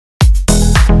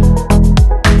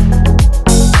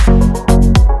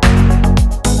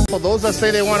for those that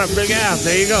say they want a big ass,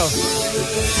 there you go.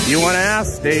 You want an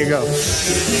ass? There you go.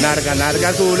 Narga,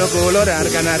 narga, culo, culo,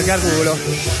 narga, narga, culo.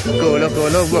 Culo,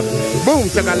 culo, boom,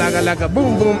 chaka-laga, laga,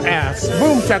 boom, boom, ass.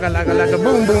 Boom, chaka-laga, laga,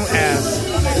 boom, boom, ass.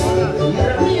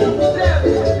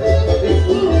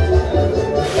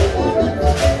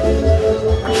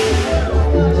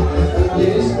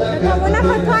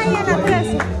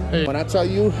 When I tell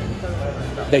you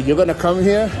that you're gonna come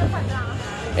here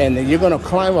and that you're gonna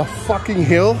climb a fucking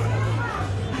hill,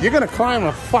 you're gonna climb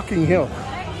a fucking hill.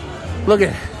 Look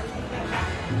at,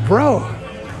 bro,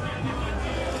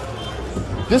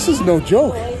 this is no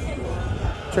joke.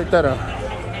 Check that out.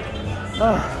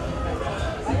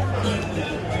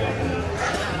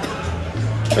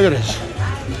 Look at this.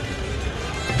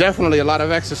 Definitely a lot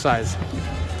of exercise,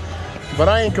 but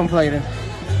I ain't complaining.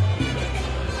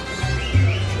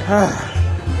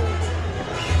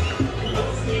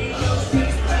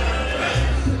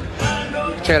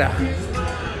 Check it out.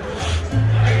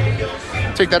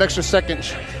 Take that extra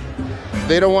second.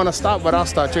 They don't want to stop, but I'll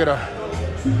stop. Check it out.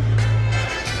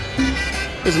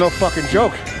 It's no fucking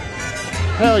joke.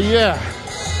 Hell yeah.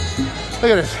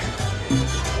 Look at this.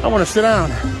 I want to sit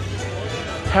down,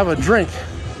 have a drink.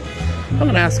 I'm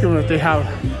going to ask them if they have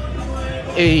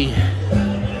a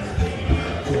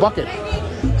bucket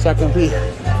so I can pee.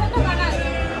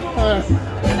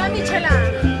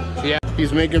 Yeah,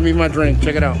 he's making me my drink.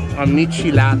 Check it out. A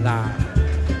michelada.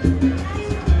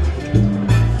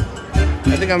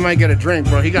 I think I might get a drink,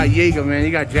 bro. He got Jaeger, man. He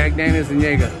got Jack Daniels and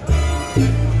Jaeger.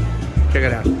 Check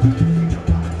it out.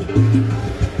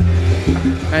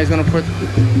 Now he's gonna put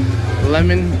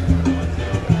lemon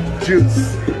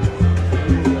juice.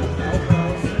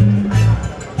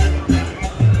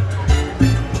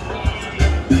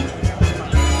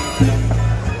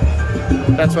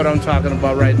 That's what I'm talking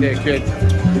about right there, kid.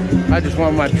 I just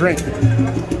want my drink.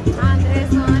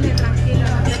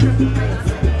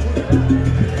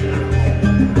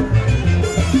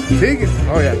 Take it.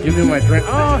 Oh yeah, give me my drink.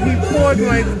 Oh, he poured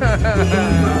my...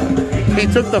 He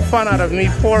took the fun out of me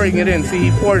pouring it in. See,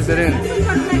 he pours it in.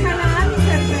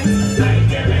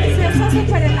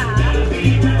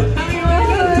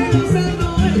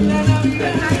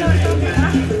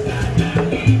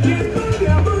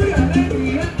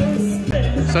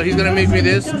 So he's gonna make me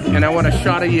this, and I want a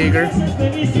shot of Jaeger.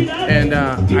 And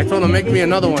I told him, make me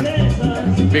another one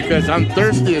because I'm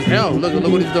thirsty as hell. Look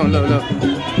what he's doing. Look.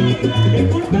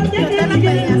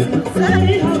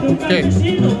 Okay.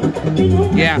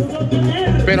 Yeah.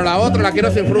 Pero la otra la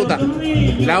quiero sin fruta.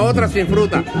 La otra sin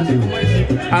fruta.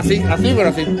 Así, pero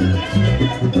así.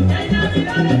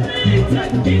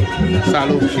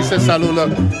 Salud. She said salud.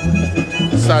 Look.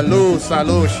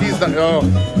 Salud. She's the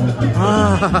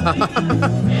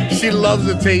she loves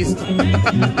the taste.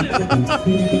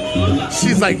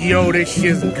 She's like, yo, this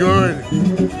shit's good.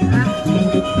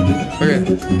 Okay.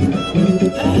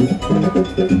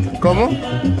 ¿Cómo?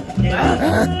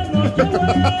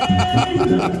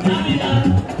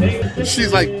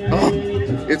 She's like, oh,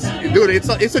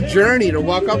 it's a journey to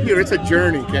walk up here. It's a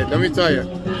journey, kid. Let me tell you.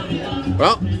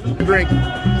 Well, drink.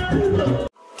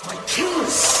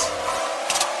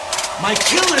 My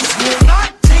killers will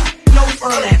not take no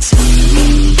for an answer.